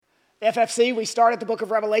FFC, we started the book of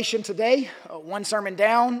Revelation today. One sermon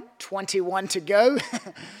down, 21 to go.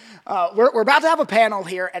 We're about to have a panel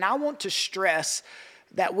here, and I want to stress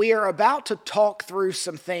that we are about to talk through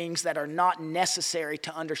some things that are not necessary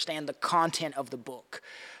to understand the content of the book.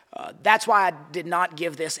 That's why I did not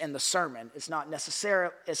give this in the sermon. It's not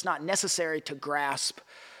necessary to grasp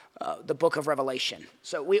the book of Revelation.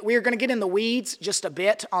 So we are going to get in the weeds just a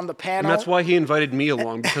bit on the panel. And that's why he invited me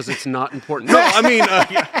along, because it's not important. No, I mean,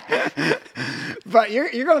 yeah. But you're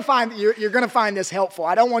going to find this helpful.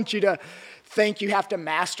 I don't want you to think you have to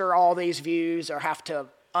master all these views or have to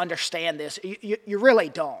understand this. You really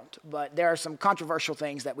don't. But there are some controversial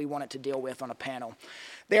things that we wanted to deal with on a panel.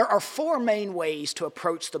 There are four main ways to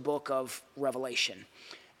approach the book of Revelation.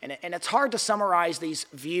 And it's hard to summarize these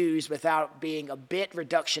views without being a bit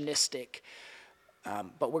reductionistic,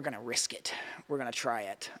 but we're going to risk it. We're going to try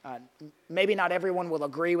it. Maybe not everyone will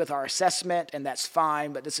agree with our assessment, and that's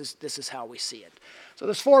fine, but this is how we see it. So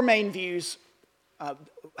there's four main views,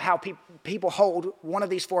 how people hold one of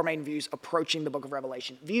these four main views approaching the book of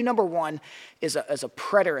Revelation. View number one is a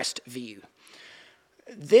preterist view.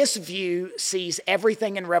 This view sees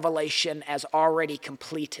everything in Revelation as already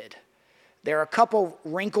completed. There are a couple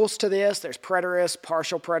wrinkles to this. There's preterist,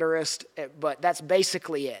 partial preterist, but that's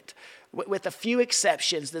basically it. With a few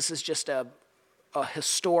exceptions, this is just a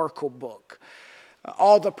historical book.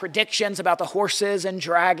 All the predictions about the horses and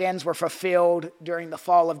dragons were fulfilled during the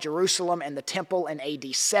fall of Jerusalem and the temple in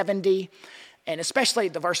AD 70. And especially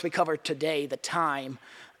the verse we covered today, the time,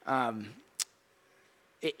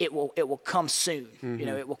 it will come soon. Mm-hmm. You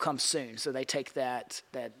know, it will come soon. So they take that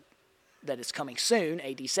it's coming soon.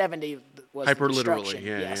 AD 70 was the destruction.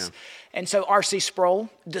 Yes. And so R.C.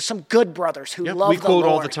 Sproul, there's some good brothers who love the Lord. We quote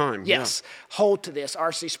all the time. Yes, hold to this.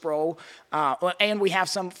 R.C. Sproul. And we have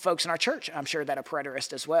some folks in our church, I'm sure, that are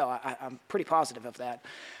preterist as well. I'm pretty positive of that.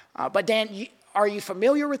 But Dan, are you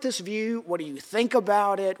familiar with this view? What do you think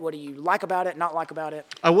about it? What do you like about it, not like about it?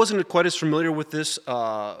 I wasn't quite as familiar with this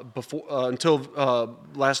before until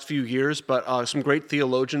last few years, but some great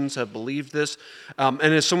theologians have believed this. And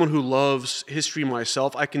as someone who loves history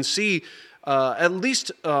myself, I can see at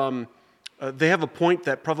least they have a point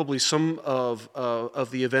that probably some of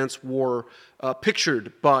the events were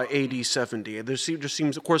pictured by AD 70. There just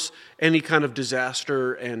seems, of course, any kind of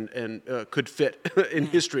disaster and could fit in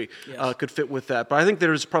history, yes. Could fit with that. But I think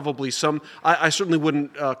there's probably some, I certainly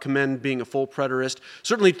wouldn't commend being a full preterist,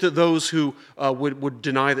 certainly to those who would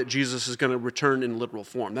deny that Jesus is going to return in literal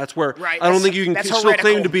form. That's where I don't think you can still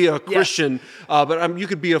claim to be a Christian, yes. But you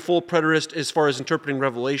could be a full preterist as far as interpreting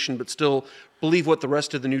Revelation, but still believe what the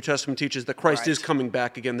rest of the New Testament teaches, that Christ is coming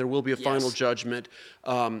back again. There will be a final judgment,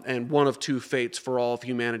 and one of two fates for all of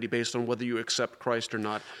humanity based on whether you accept Christ or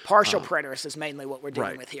not. Partial preterist is mainly what we're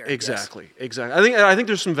dealing with here. Exactly, exactly. I think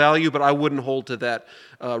there's some value, but I wouldn't hold to that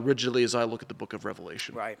rigidly as I look at the book of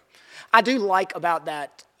Revelation. Right. I do like about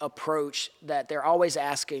that approach that they're always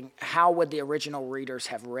asking, how would the original readers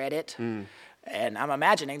have read it? And I'm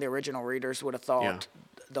imagining the original readers would have thought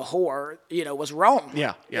the whore, was wrong.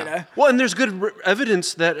 Yeah. You know? Well, and there's good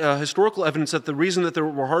evidence that, historical evidence that the reason that there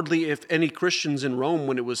were hardly, if any, Christians in Rome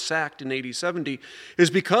when it was sacked in AD 70 is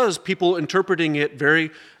because people interpreting it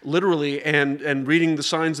very literally and reading the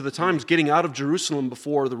signs of the times, getting out of Jerusalem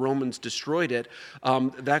before the Romans destroyed it,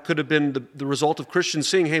 that could have been the result of Christians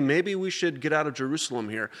saying, hey, maybe we should get out of Jerusalem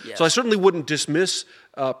here. Yes. So I certainly wouldn't dismiss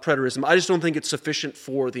preterism. I just don't think it's sufficient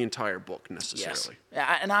for the entire book necessarily.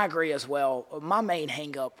 Yes, and I agree as well. My main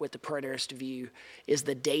hang-up with the preterist view is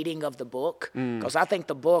the dating of the book, because I think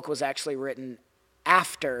the book was actually written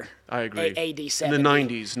after AD 70. In the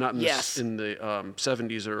 90s, not in the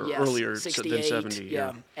 70s or earlier 68, than 70.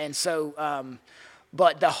 Yeah. And so,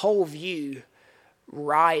 but the whole view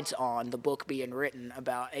rides on the book being written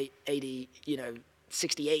about 80,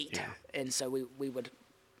 68. Yeah. And so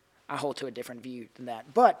I hold to a different view than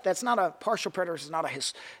that. But that's not a partial preterist.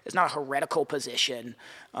 It's not a heretical position.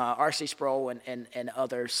 R.C. Sproul and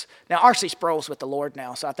others. Now, R.C. Sproul's with the Lord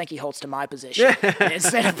now, so I think he holds to my position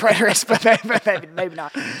instead of preterist, but maybe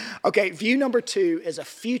not. Okay, view number two is a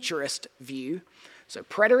futurist view. So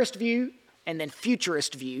preterist view and then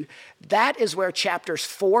futurist view. That is where chapters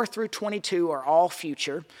 4 through 22 are all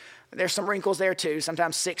future. There's some wrinkles there too,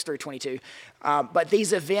 sometimes 6 through 22. But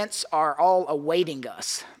these events are all awaiting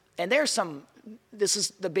us. And this is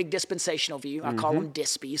the big dispensational view. I call them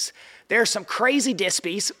dispies. There are some crazy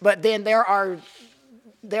dispies, but then there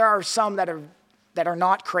are some that are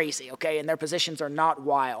not crazy, okay? And their positions are not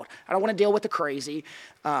wild. I don't want to deal with the crazy,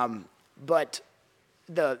 but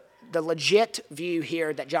the legit view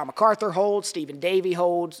here that John MacArthur holds, Stephen Davey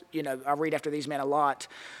holds, I read after these men a lot,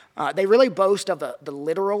 They really boast of the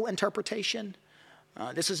literal interpretation.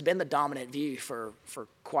 This has been the dominant view for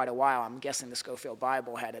quite a while. I'm guessing the Scofield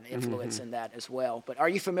Bible had an influence in that as well. But are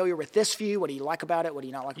you familiar with this view? What do you like about it? What do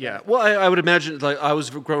you not like about it? Yeah, well, I would imagine, like, I was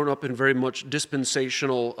growing up in very much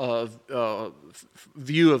dispensational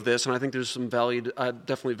view of this, and I think there's some value,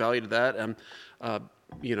 definitely value to that. And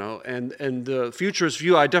the futurist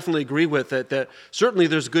view, I definitely agree with that certainly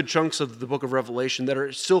there's good chunks of the book of Revelation that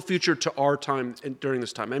are still future to our time during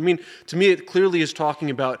this time. I mean, to me, it clearly is talking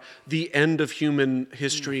about the end of human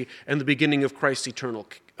history and the beginning of Christ's eternal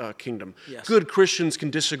kingdom. Yes. Good Christians can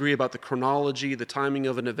disagree about the chronology, the timing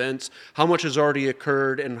of an event, how much has already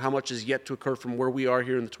occurred and how much is yet to occur from where we are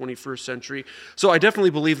here in the 21st century. So I definitely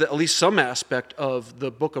believe that at least some aspect of the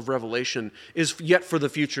book of Revelation is yet for the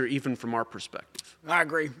future, even from our perspective. I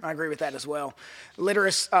agree with that as well.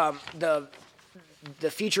 The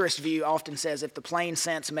futurist view often says, if the plain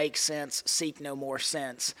sense makes sense, seek no more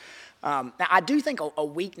sense. Now, I do think a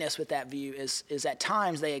weakness with that view is at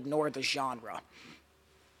times they ignore the genre.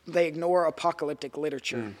 They ignore apocalyptic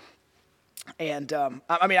literature. And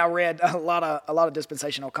I read a lot of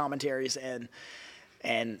dispensational commentaries, and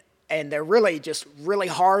they're really just really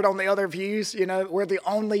hard on the other views. We're the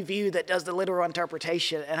only view that does the literal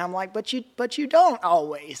interpretation, and I'm like, but you don't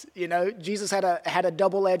always. Jesus had a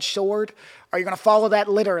double-edged sword. Are you going to follow that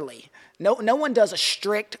literally? No one does a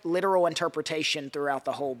strict literal interpretation throughout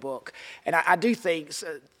the whole book, and I do think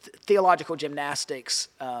theological gymnastics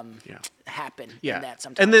happen in that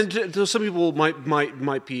sometimes. And then some people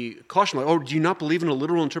might be cautioned, like, oh, do you not believe in a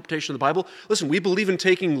literal interpretation of the Bible? Listen, we believe in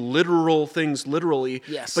taking literal things literally,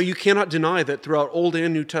 yes. But you cannot deny that throughout Old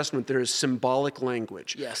and New Testament there is symbolic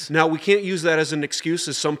language. Yes. Now, we can't use that as an excuse,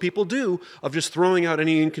 as some people do, of just throwing out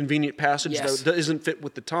any inconvenient passage that isn't fit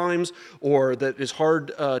with the times or that is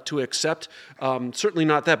hard to accept. Certainly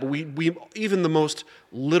not that, but we even the most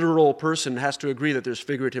literal person has to agree that there's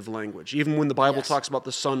figurative language. Even when the Bible talks about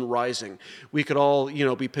the sun rising, we could all,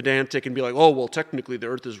 be pedantic and be like, oh, well, technically the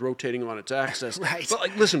earth is rotating on its axis. Right.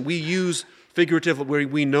 But listen, we use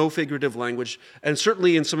we know figurative language, and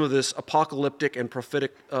certainly in some of this apocalyptic and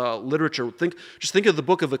prophetic literature, just think of the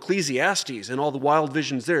book of Ecclesiastes and all the wild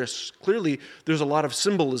visions there. Clearly, there's a lot of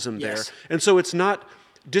symbolism there. And so it's not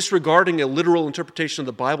disregarding a literal interpretation of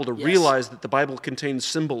the Bible to realize that the Bible contains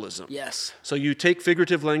symbolism. Yes. So you take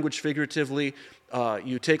figurative language figuratively,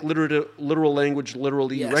 you take literal language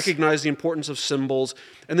literally, you recognize the importance of symbols,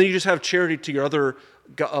 and then you just have charity to your other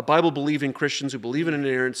Bible-believing Christians who believe in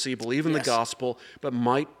inerrancy, believe in the gospel, but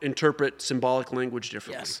might interpret symbolic language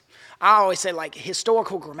differently. Yes. I always say, like,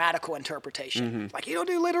 historical grammatical interpretation. Like, you don't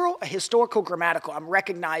do literal, a historical grammatical. I'm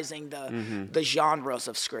recognizing the genres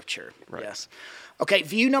of Scripture. Right. Yes. Okay,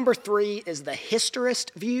 view number 3 is the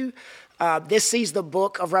historist view. This sees the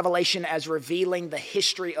book of Revelation as revealing the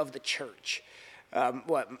history of the church.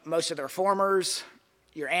 Most of the reformers,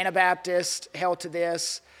 your Anabaptists held to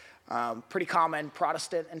this. Pretty common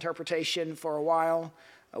Protestant interpretation for a while.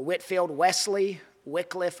 Whitfield, Wesley,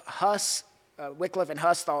 Wycliffe, Huss. Wycliffe and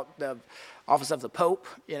Huss thought the office of the Pope,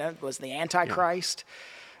 was the Antichrist.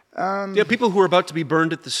 People who are about to be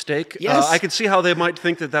burned at the stake. Yes. I could see how they might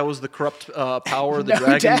think that was the corrupt power, the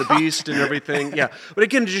dragon, the beast, and everything. Yeah, but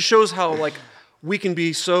again, it just shows how we can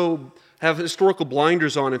be have historical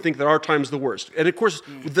blinders on and think that our time's the worst. And of course,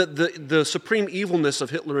 the supreme evilness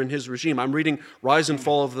of Hitler and his regime. I'm reading Rise and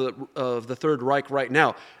Fall of the Third Reich right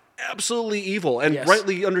now. Absolutely evil, and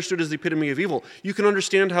rightly understood as the epitome of evil. You can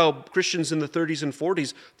understand how Christians in the 30s and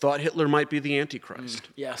 40s thought Hitler might be the Antichrist.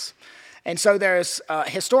 Yes. And so there's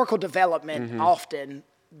historical development often.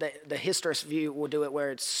 The historist view will do it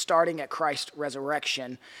where it's starting at Christ's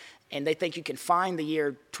resurrection. And they think you can find the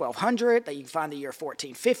year 1200, that you can find the year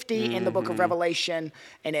 1450 in the book of Revelation.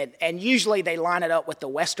 And usually they line it up with the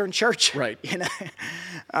Western Church. Right.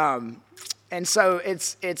 And so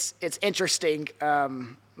it's interesting.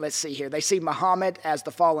 Let's see here. They see Muhammad as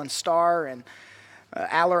the fallen star, and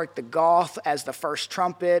Alaric the Goth as the first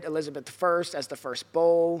trumpet, Elizabeth I as the first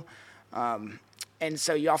bowl. And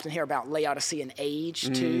so you often hear about Laodicean age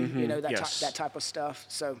too, that type of stuff.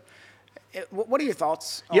 So what are your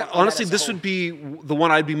thoughts? Honestly, this would be the one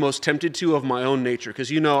I'd be most tempted to of my own nature, because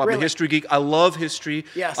I'm a history geek. I love history.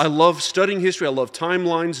 Yes. I love studying history. I love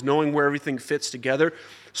timelines, knowing where everything fits together.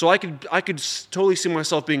 So I could totally see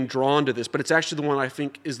myself being drawn to this, but it's actually the one I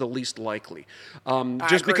think is the least likely.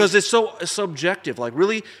 Just because it's so subjective. Like,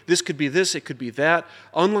 really, this could be this, it could be that.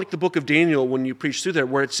 Unlike the book of Daniel, when you preach through there,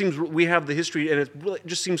 where it seems we have the history, and it really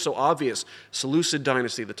just seems so obvious. Seleucid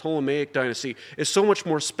dynasty, the Ptolemaic dynasty, is so much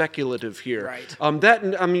more speculative here. Right.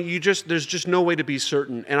 There's just no way to be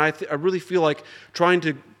certain. And I really feel like trying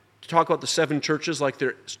to talk about the seven churches like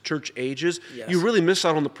they're church ages, Yes. you really miss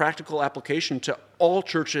out on the practical application to all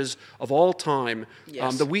churches of all time.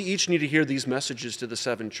 Yes. That we each need to hear these messages to the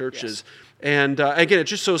seven churches. And again, it's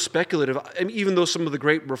just so speculative. I mean, even though some of the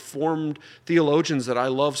great Reformed theologians that I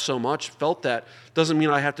love so much felt that, doesn't mean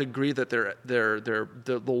I have to agree that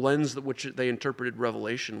the lens that which they interpreted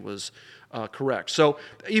Revelation was correct. So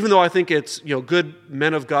even though I think it's, good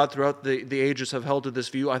men of God throughout the ages have held to this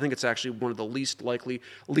view, I think it's actually one of the least likely,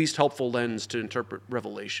 least helpful lens to interpret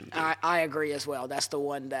Revelation. I agree as well. That's the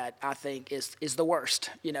one that I think is the worst.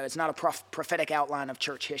 It's not a prophetic outline of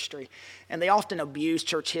church history. And they often abuse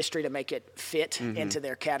church history to make it fit into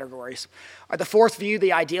their categories. The fourth view,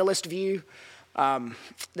 the idealist view.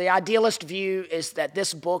 The idealist view is that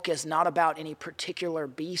this book is not about any particular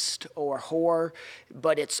beast or horror,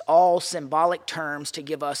 but it's all symbolic terms to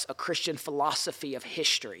give us a Christian philosophy of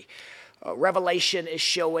history. Revelation is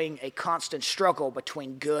showing a constant struggle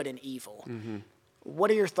between good and evil.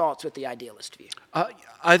 What are your thoughts with the idealist view?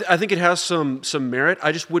 I think it has some merit.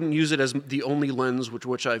 I just wouldn't use it as the only lens with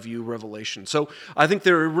which I view Revelation. So I think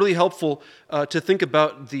they're really helpful to think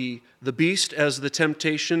about the beast as the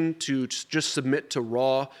temptation to just submit to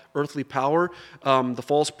raw earthly power. The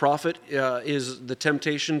false prophet is the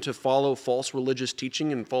temptation to follow false religious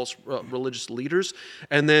teaching and false religious leaders.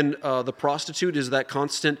 And then the prostitute is that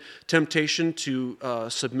constant temptation to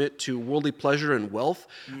submit to worldly pleasure and wealth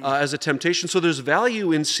as a temptation. So there's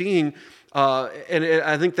value in seeing, and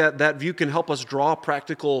I think that view can help us draw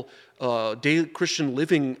practical daily Christian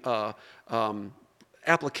living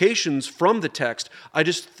applications from the text. I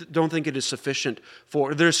just don't think it is sufficient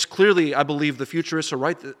for. There's clearly, I believe, the futurists are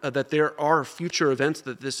right that there are future events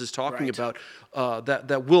that this is talking about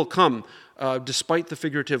that will come. Despite the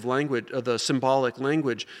figurative language, the symbolic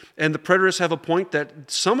language. And the preterists have a point that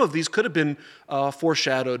some of these could have been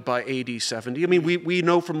foreshadowed by AD 70. I mean, we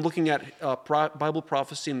know from looking at Bible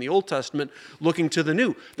prophecy in the Old Testament, looking to the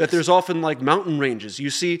New, that there's often like mountain ranges. You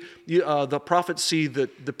see, the prophets see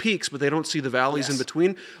the peaks, but they don't see the valleys in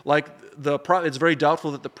between. Like it's very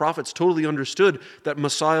doubtful that the prophets totally understood that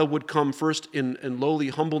Messiah would come first in lowly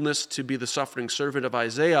humbleness to be the suffering servant of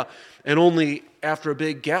Isaiah, and only after a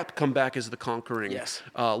big gap come back as the conquering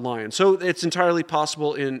lion. So it's entirely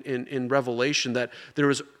possible in Revelation that there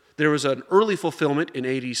was an early fulfillment in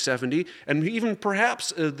AD 70, and even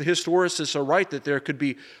perhaps the historicists are right that there could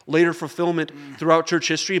be later fulfillment throughout church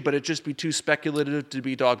history, but it'd just be too speculative to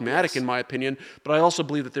be dogmatic, in my opinion. But I also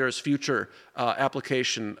believe that there is future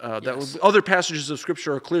application. Other passages of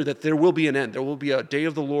Scripture are clear that there will be an end. There will be a day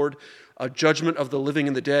of the Lord, a judgment of the living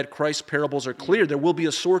and the dead. Christ's parables are clear. There will be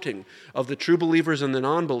a sorting of the true believers and the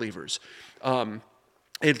non-believers.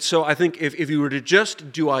 And so I think if you were to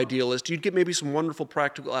just do idealist, you'd get maybe some wonderful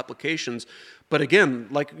practical applications. But again,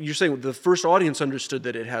 like you're saying, the first audience understood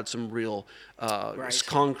that it had some real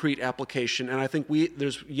concrete application. And I think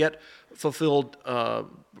there's yet fulfilled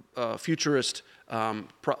futurist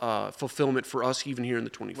fulfillment for us even here in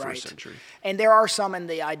the 21st century. And there are some in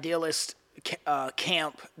the idealist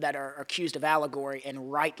camp that are accused of allegory,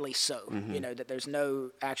 and rightly so. That there's no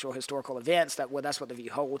actual historical events. That's what the view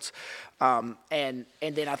holds. And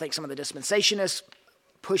then I think some of the dispensationalists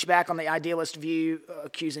push back on the idealist view,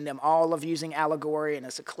 accusing them all of using allegory, and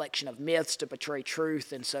it's a collection of myths to portray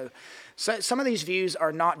truth. And so some of these views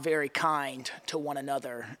are not very kind to one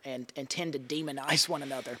another and tend to demonize one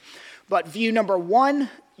another. But view number one,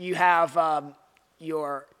 you have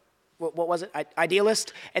what was it?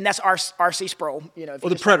 Idealist, and that's R.C. Sproul. The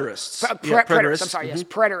preterists. Preterists. I'm sorry. Yes,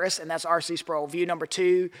 preterists, and that's R.C. Sproul. View number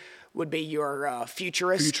two would be your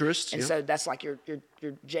futurist. Futurists, and so that's like your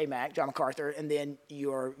J. Mac, John MacArthur, and then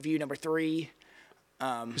your view number three,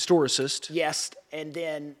 historicist. Yes, and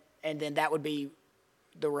then that would be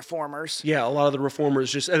the reformers. Yeah, a lot of the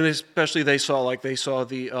reformers and especially they saw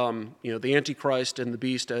the the Antichrist and the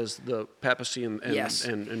beast as the papacy and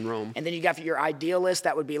Rome. And then you got your idealist,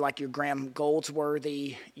 that would be like your Graham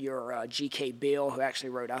Goldsworthy, your G.K. Bill, who actually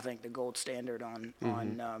wrote, I think, the gold standard on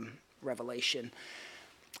Revelation.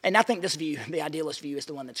 And I think this view, the idealist view, is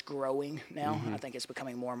the one that's growing now. I think it's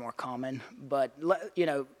becoming more and more common. But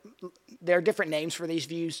there are different names for these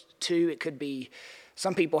views too. It could be.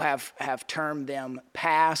 Some people have termed them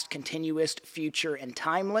past, continuous, future, and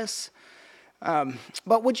timeless.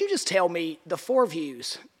 But would you just tell me the four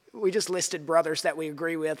views? We just listed brothers that we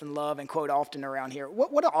agree with and love and quote often around here.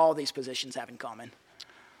 What do all these positions have in common?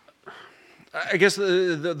 I guess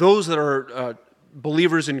those that are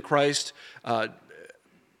believers in Christ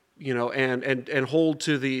and hold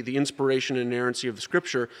to the inspiration and inerrancy of the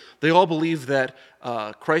Scripture, they all believe that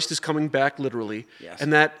Christ is coming back literally, Yes.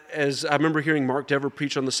 and that, as I remember hearing Mark Dever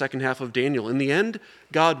preach on the second half of Daniel, in the end,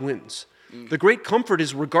 God wins. The great comfort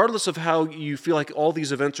is, regardless of how you feel like all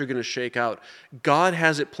these events are going to shake out, God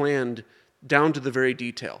has it planned down to the very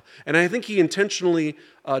detail. And I think he intentionally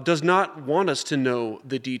does not want us to know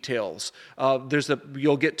the details.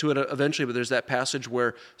 You'll get to it eventually, but there's that passage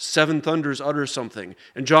where 7 thunders utter something,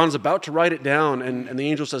 and John's about to write it down, and the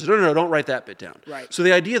angel says, no, don't write that bit down. Right. So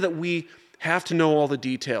the idea that we have to know all the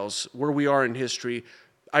details, where we are in history,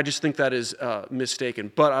 I just think that is mistaken.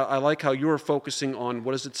 But I like how you're focusing on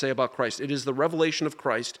what does it say about Christ. It is the revelation of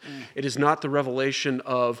Christ. It is not the revelation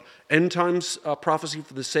of end times prophecy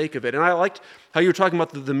for the sake of it. And I liked how you were talking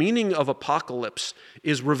about the meaning of apocalypse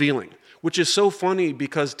is revealing, which is so funny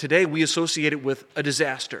because today we associate it with a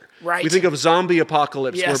disaster. Right. We think of zombie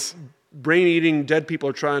apocalypse, Yes. where brain-eating dead people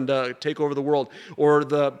are trying to take over the world. Or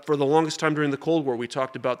for the longest time during the Cold War, we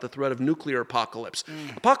talked about the threat of nuclear apocalypse.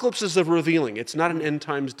 Apocalypse is a revealing. It's not an end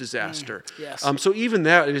times disaster. Yes. So even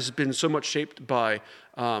that has been so much shaped by...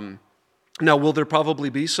 now, will there probably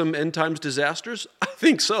be some end times disasters? I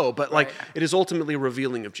think so, but it is ultimately a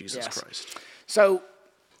revealing of Jesus Yes. Christ. So,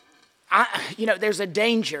 there's a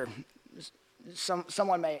danger.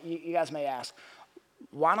 You guys may ask,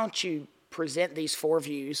 why don't you present these 4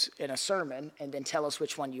 views in a sermon and then tell us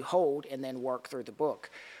which one you hold and then work through the book?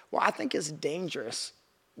 Well, I think it's dangerous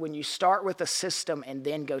when you start with a system and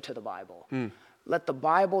then go to the Bible. Let the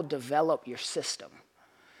Bible develop your system.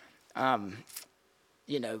 Some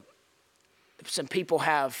people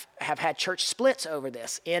have had church splits over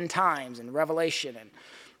this, end times and Revelation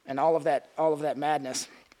and all of that madness.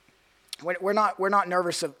 We're not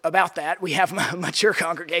nervous about that. We have a mature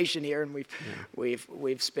congregation here, and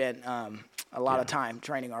we've spent a lot of time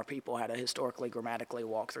training our people how to historically, grammatically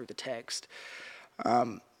walk through the text.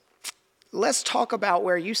 Let's talk about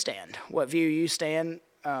where you stand, what view you stand,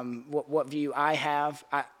 what view I have.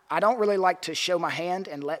 I don't really like to show my hand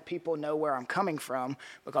and let people know where I'm coming from,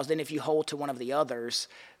 because then if you hold to one of the others,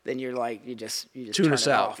 then you're like, you just Tune turn us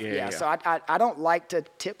it out. off. Yeah. So I don't like to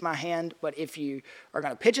tip my hand, but if you are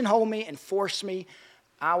going to pigeonhole me and force me,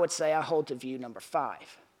 I would say I hold to view number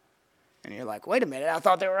 5. And you're like, wait a minute, I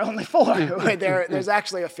thought there were only 4. There's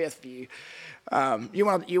actually a 5th view. You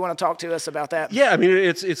want to talk to us about that? Yeah, I mean,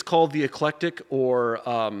 it's called the eclectic, or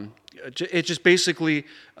it just basically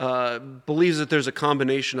believes that there's a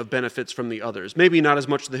combination of benefits from the others. Maybe not as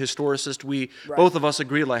much the historicist. Both of us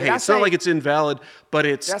agree, it's not like it's invalid, but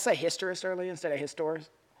it's... Did I say historist earlier instead of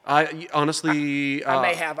historist? I honestly... I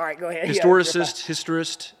may have. All right, go ahead.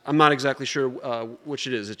 Historist, I'm not exactly sure which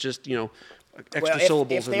it is. It's just, extra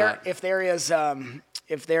syllables in that.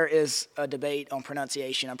 If there is a debate on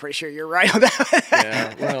pronunciation, I'm pretty sure you're right on that.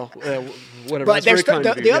 Yeah, whatever. But there's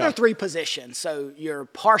the other 3 positions. So your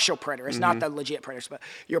partial preterist, not the legit preterist, but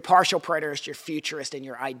your partial preterist, your futurist, and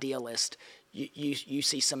your idealist, you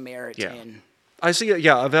see some merit in. I see,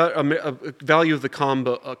 a value of the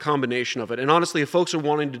combination of it. And honestly, if folks are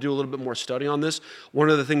wanting to do a little bit more study on this, one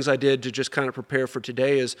of the things I did to just kind of prepare for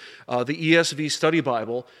today is the ESV Study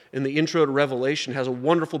Bible in the Intro to Revelation has a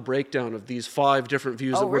wonderful breakdown of these 5 different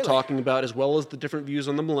views that we're talking about, as well as the different views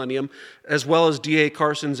on the millennium, as well as D.A.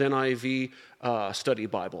 Carson's NIV Study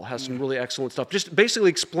Bible. Has some really excellent stuff. Just basically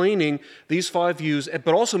explaining these 5 views,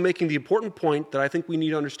 but also making the important point that I think we need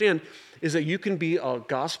to understand is that you can be a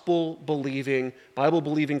gospel-believing,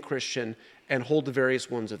 Bible-believing Christian and hold the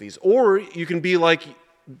various ones of these. Or you can be like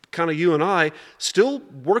kind of you and I, still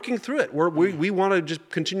working through it. We want to just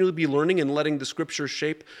continually be learning and letting the Scripture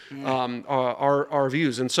shape our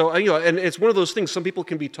views. And so, and it's one of those things, some people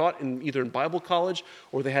can be taught either in Bible college,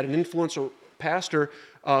 or they had an influencer pastor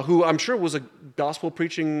who I'm sure was a gospel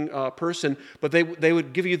preaching person, but they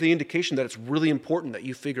would give you the indication that it's really important that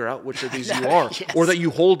you figure out which of these you are, yes. or that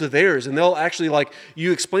you hold to theirs, and they'll actually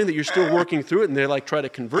you explain that you're still working through it, and they try to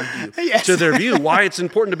convert you yes. to their view. Why it's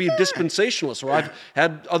important to be a dispensationalist, or I've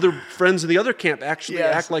had other friends in the other camp actually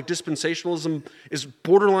yes. act like dispensationalism is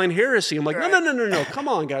borderline heresy. I'm like, right. no, come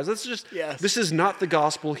on, guys, let's just yes. this is not the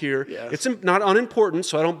gospel here. Yes. It's not unimportant,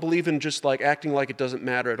 so I don't believe in just acting like it doesn't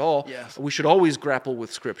matter at all. Yes. We should always grapple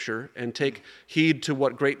with Scripture and take heed to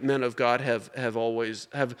what great men of God have always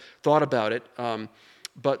thought about it.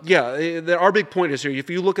 But yeah, our big point is here. If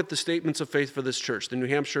you look at the statements of faith for this church, the New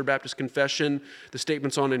Hampshire Baptist Confession, the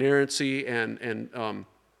statements on inerrancy and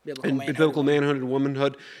biblical manhood and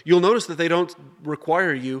womanhood, you'll notice that they don't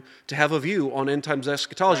require you to have a view on end times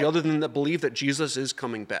eschatology, other than that believe that Jesus is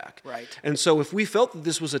coming back. Right. And so if we felt that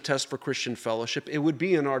this was a test for Christian fellowship, it would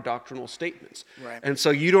be in our doctrinal statements. Right. And so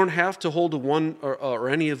you don't have to hold to one or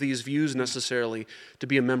any of these views necessarily to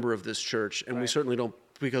be a member of this church, and we certainly don't,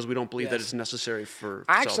 because we don't believe that it's necessary for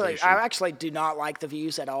salvation. I actually do not like the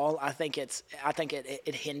views at all. I think it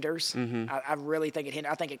hinders. I really think it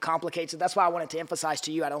hinders. I think it complicates it. That's why I wanted to emphasize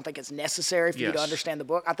to you, I don't think it's necessary for you to understand the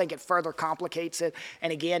book. I think it further complicates it.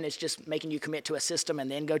 And again, it's just making you commit to a system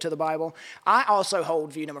and then go to the Bible. I also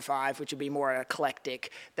hold view number 5, which would be more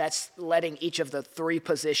eclectic. That's letting each of the 3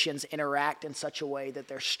 positions interact in such a way that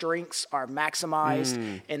their strengths are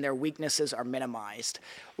maximized and their weaknesses are minimized.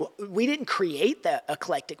 We didn't create the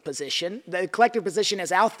eclectic position. The eclectic position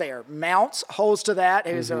is out there. Mounts holds to that.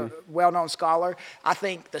 He's a well-known scholar. I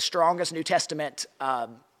think the strongest New Testament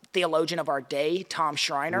theologian of our day, Tom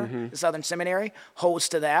Schreiner, the Southern Seminary, holds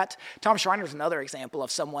to that. Tom Schreiner is another example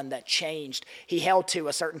of someone that changed. He held to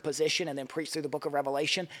a certain position and then preached through the book of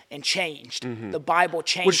Revelation and changed. The Bible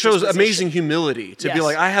changed. Which shows amazing humility to be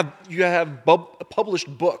like, you have published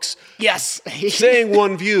books. Yes. saying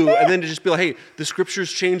one view, and then to just be like, hey, the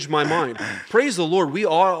scriptures changed my mind. Praise the Lord. We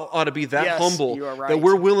all ought to be that humble that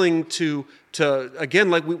we're willing to again,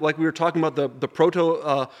 like we were talking about the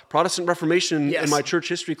Protestant Reformation in my church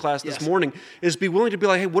history class this morning, is be willing to be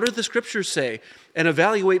like, hey, what do the scriptures say? And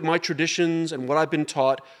evaluate my traditions and what I've been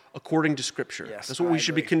taught according to Scripture. That's what we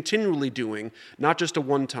should be continually doing, not just a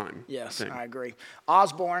one-time thing. I agree.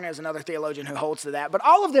 Osborne is another theologian who holds to that, but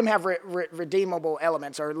all of them have redeemable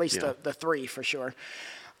elements, or at least the 3 for sure.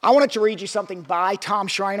 I wanted to read you something by Tom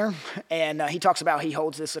Schreiner, and he talks about he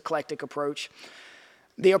holds this eclectic approach.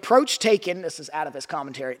 The approach taken, this is out of his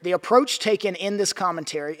commentary, the approach taken in this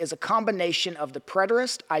commentary is a combination of the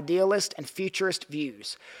preterist, idealist, and futurist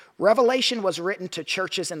views. Revelation was written to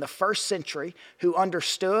churches in the first century who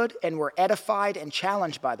understood and were edified and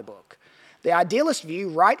challenged by the book. The idealist view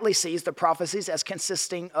rightly sees the prophecies as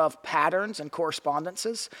consisting of patterns and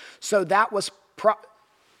correspondences, so that was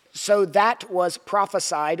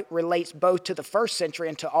prophesied relates both to the first century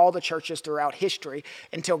and to all the churches throughout history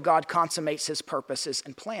until God consummates his purposes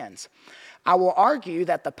and plans. I will argue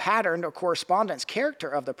that the pattern or correspondence character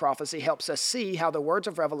of the prophecy helps us see how the words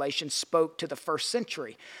of Revelation spoke to the first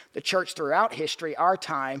century, the church throughout history, our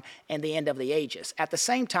time, and the end of the ages. At the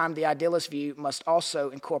same time, the idealist view must also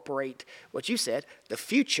incorporate what you said, the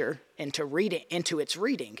future, into its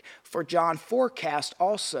reading, for John forecasts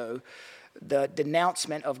also the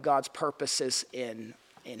denouncement of God's purposes in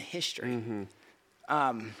history.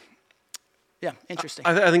 Interesting.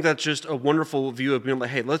 I think that's just a wonderful view of being like,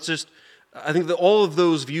 hey, I think that all of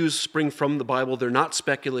those views spring from the Bible. They're not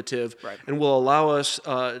speculative, and will allow us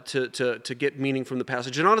to get meaning from the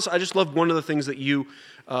passage. And honestly, I just loved one of the things that you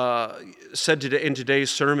said today in today's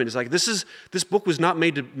sermon is like, this book was not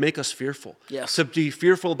made to make us fearful. To be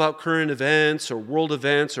fearful about current events or world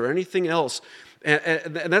events or anything else.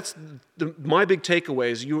 And that's my big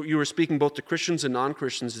takeaways. You were speaking both to Christians and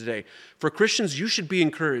non-Christians today. For Christians, you should be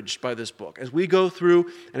encouraged by this book. As we go through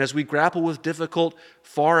and as we grapple with difficult,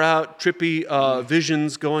 far-out, trippy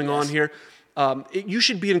visions going on here, you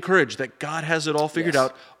should be encouraged that God has it all figured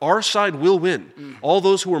out. Our side will win. All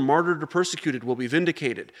those who were martyred or persecuted will be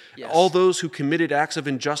vindicated. All those who committed acts of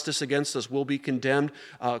injustice against us will be condemned.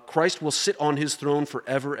 Christ will sit on his throne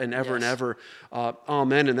forever and ever and ever.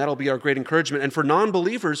 Amen. And that'll be our great encouragement. And for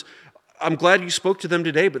non-believers, I'm glad you spoke to them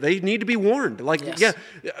today, but they need to be warned.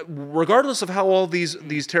 Regardless of how all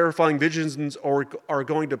these terrifying visions are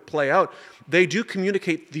going to play out, they do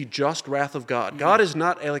communicate the just wrath of God. God is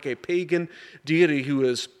not like a pagan deity who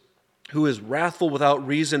is wrathful without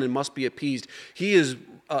reason and must be appeased. He is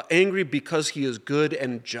angry because he is good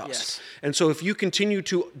and just. And so if you continue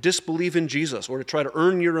to disbelieve in Jesus or to try to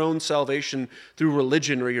earn your own salvation through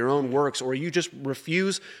religion or your own works, or you just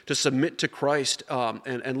refuse to submit to Christ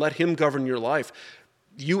and let him govern your life,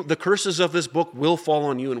 the curses of this book will fall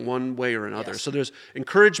on you in one way or another. So there's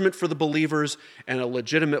encouragement for the believers and a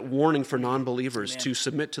legitimate warning for non-believers to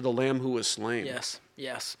submit to the Lamb who was slain.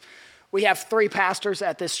 Yes. We have 3 pastors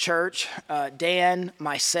at this church, Dan,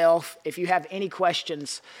 myself. If you have any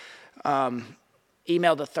questions,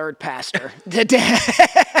 email the 3rd pastor,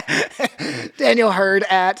 Daniel Hurd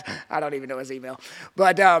at, I don't even know his email.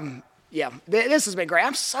 But this has been great.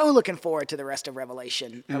 I'm so looking forward to the rest of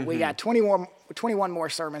Revelation. We got 21 more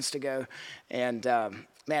sermons to go. And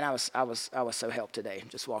man, I was so helped today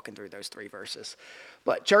just walking through those 3 verses.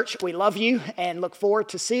 But church, we love you and look forward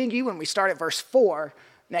to seeing you when we start at verse 4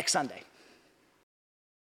 next Sunday.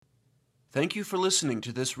 Thank you for listening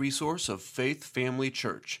to this resource of Faith Family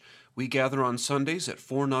Church. We gather on Sundays at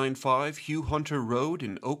 495 Hugh Hunter Road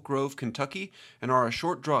in Oak Grove, Kentucky, and are a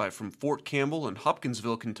short drive from Fort Campbell and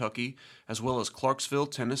Hopkinsville, Kentucky, as well as Clarksville,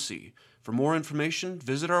 Tennessee. For more information,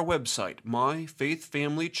 visit our website,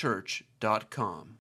 myfaithfamilychurch.com.